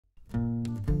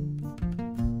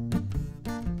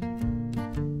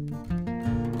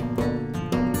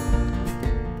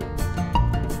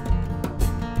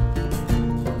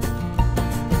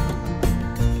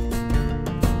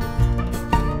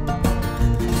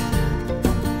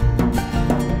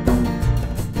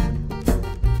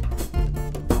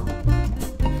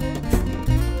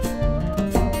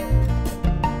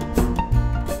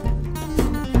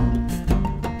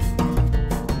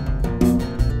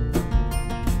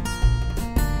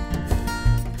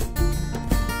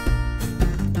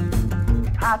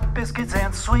Hot biscuits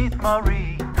and sweet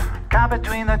Marie, caught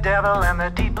between the devil and the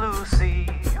deep blue sea.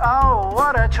 Oh,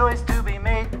 what a choice to be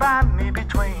made by me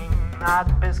between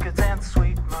hot biscuits and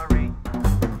sweet Marie.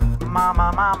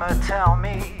 Mama, mama, tell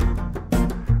me,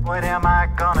 what am I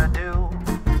gonna do?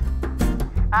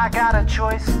 I got a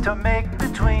choice to make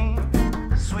between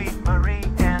sweet Marie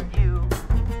and you.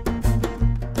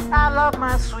 I love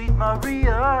my sweet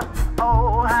Maria,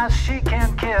 oh, how she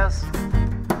can kiss.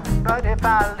 But if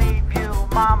I leave you,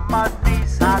 mama,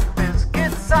 these hot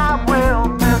biscuits I will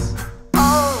miss.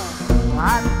 Oh,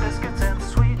 hot biscuits and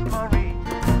sweet Marie,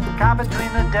 caught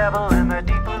between the devil and the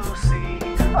deep blue sea.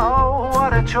 Oh,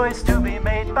 what a choice to be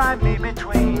made by me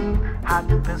between hot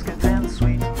biscuits and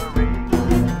sweet Marie.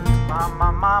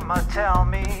 Mama, mama, tell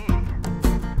me,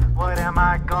 what am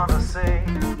I gonna say?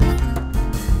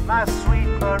 My sweet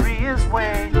Marie is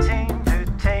waiting to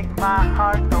take my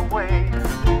heart away.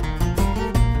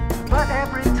 But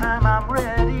every time I'm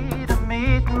ready to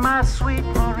meet my sweet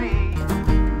Marie,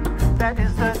 that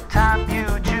is the time you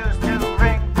choose to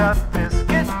ring the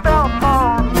biscuit bell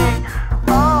for me.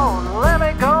 Oh, let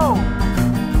me go,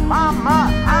 mama,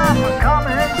 I'm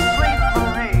coming, sweet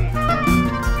Marie.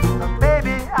 But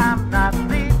baby, I'm not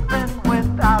leaving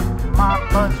without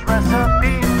mama's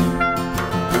recipe.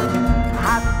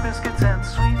 Hot biscuits and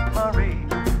sweet Marie,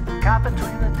 caught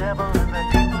between the devil and the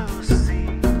deep blue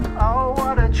sea. Oh,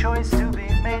 what a choice to be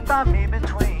made by me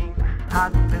between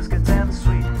hot biscuits and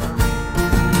sweet Marie.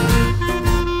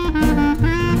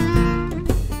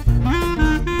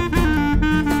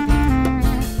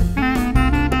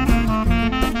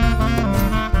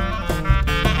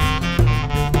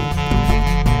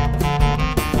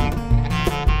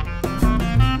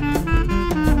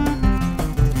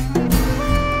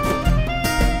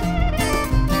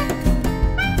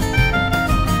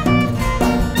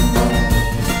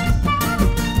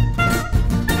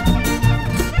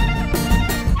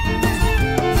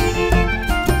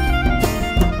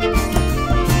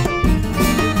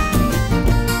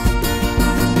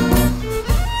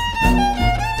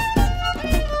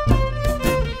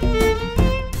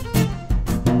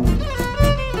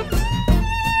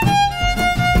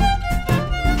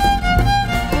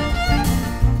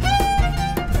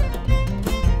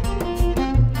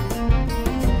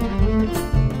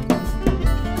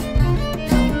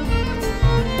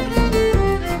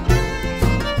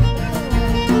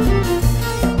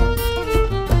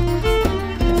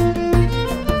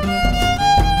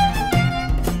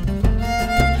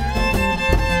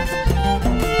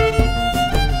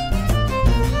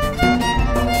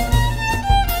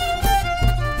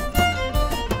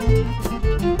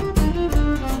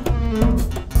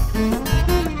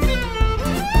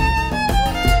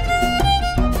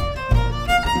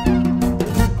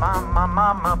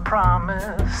 Mama,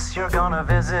 promise you're gonna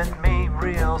visit me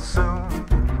real soon.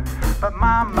 But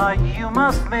mama, you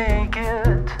must make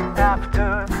it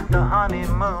after the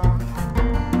honeymoon.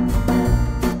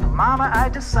 Mama, I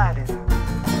decided,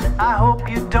 I hope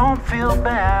you don't feel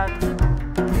bad,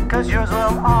 'cause yours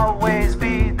will always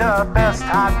be the best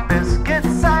hot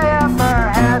biscuits I ever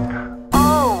had.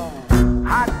 Oh,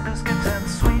 hot biscuits and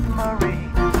sweet Marie,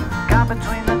 caught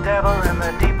between the devil and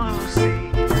the deep blue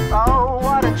sea. Oh,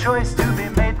 what a choice